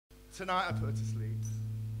Tonight I put her to sleep.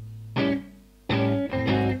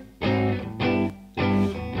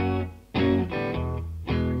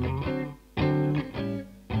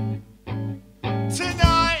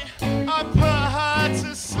 Tonight I put her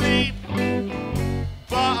to sleep,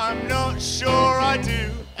 but I'm not sure I do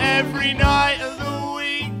every night of the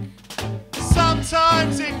week.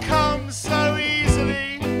 Sometimes it comes so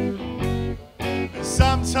easily, and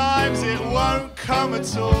sometimes it won't come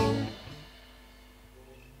at all.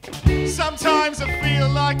 Sometimes I feel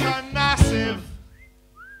like I'm massive,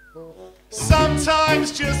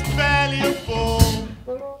 sometimes just barely a ball.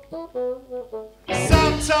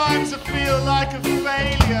 Sometimes I feel like a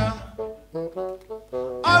failure.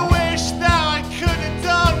 I wish that I could have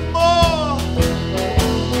done more,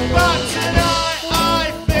 but tonight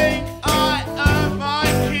I think I earned my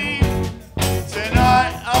keep.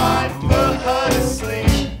 Tonight I put her to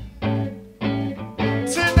sleep.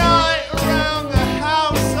 Tonight around the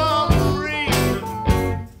house I'll read.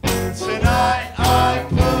 Tonight I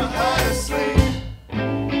put her to sleep.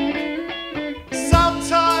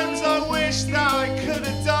 Sometimes I wish that I could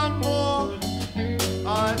have done more.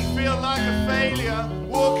 I feel like a failure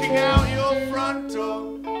walking out your front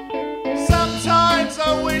door. Sometimes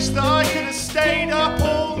I wish that I could have stayed up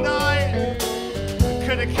all night,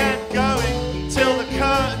 could have kept going till the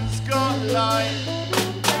curtains got light.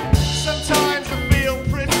 Sometimes I feel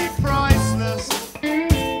pretty priceless,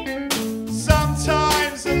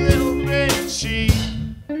 sometimes a little bit cheap.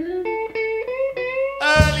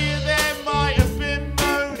 Earlier there might have been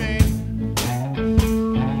moaning,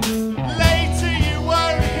 later you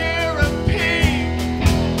won't hear a peep.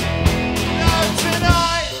 No,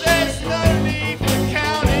 tonight there's no need for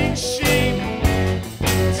counting sheep.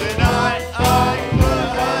 Tonight I put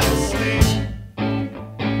her to sleep.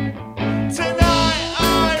 Tonight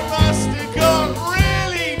I must have gone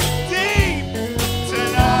really deep.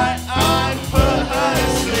 Tonight I put her to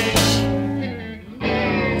sleep.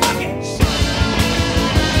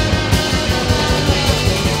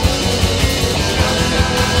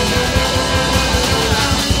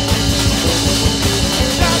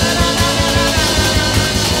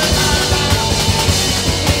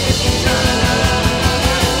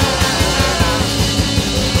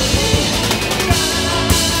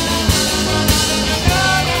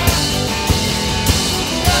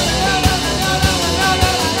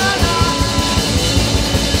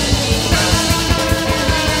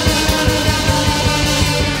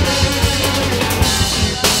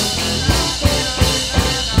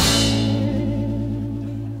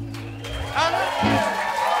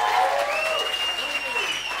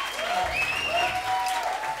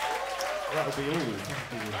 That would be all.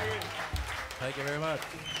 Thank you. Thank you very much.